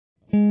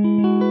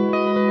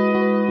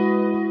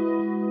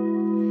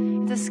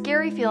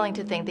scary feeling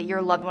to think that your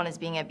loved one is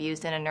being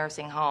abused in a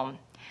nursing home.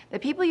 The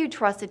people you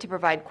trusted to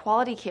provide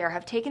quality care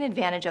have taken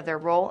advantage of their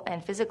role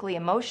and physically,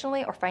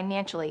 emotionally, or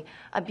financially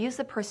abused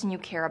the person you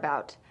care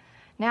about.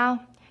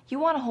 Now, you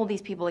want to hold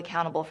these people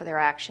accountable for their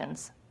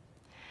actions.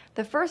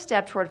 The first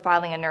step toward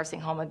filing a nursing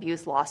home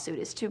abuse lawsuit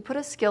is to put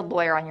a skilled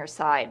lawyer on your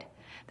side.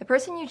 The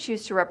person you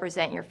choose to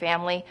represent your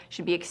family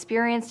should be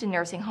experienced in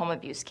nursing home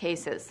abuse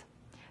cases.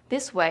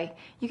 This way,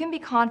 you can be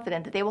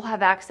confident that they will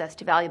have access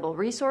to valuable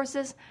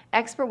resources,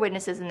 expert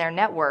witnesses in their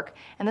network,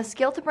 and the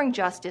skill to bring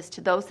justice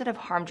to those that have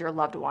harmed your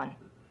loved one.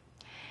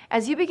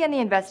 As you begin the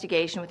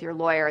investigation with your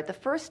lawyer, the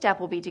first step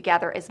will be to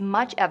gather as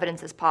much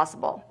evidence as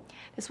possible.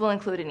 This will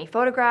include any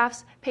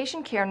photographs,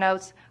 patient care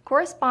notes,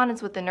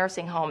 correspondence with the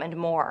nursing home, and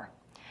more.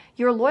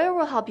 Your lawyer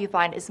will help you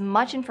find as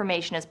much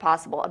information as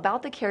possible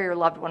about the care your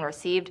loved one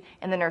received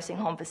in the nursing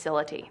home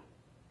facility.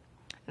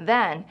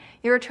 Then,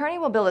 your attorney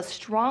will build a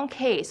strong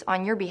case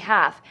on your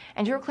behalf,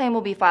 and your claim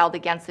will be filed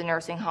against the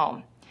nursing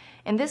home.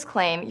 In this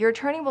claim, your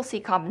attorney will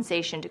seek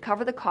compensation to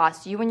cover the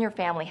costs you and your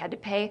family had to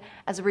pay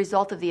as a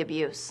result of the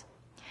abuse.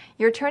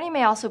 Your attorney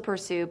may also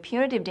pursue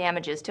punitive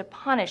damages to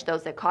punish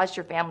those that caused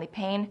your family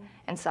pain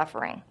and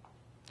suffering.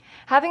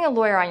 Having a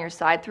lawyer on your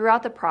side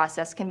throughout the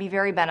process can be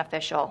very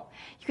beneficial.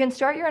 You can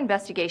start your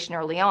investigation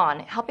early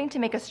on, helping to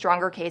make a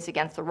stronger case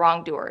against the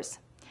wrongdoers.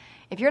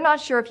 If you're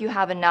not sure if you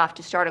have enough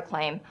to start a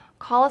claim,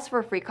 call us for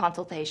a free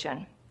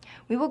consultation.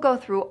 We will go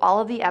through all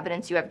of the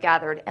evidence you have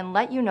gathered and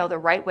let you know the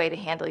right way to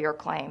handle your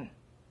claim.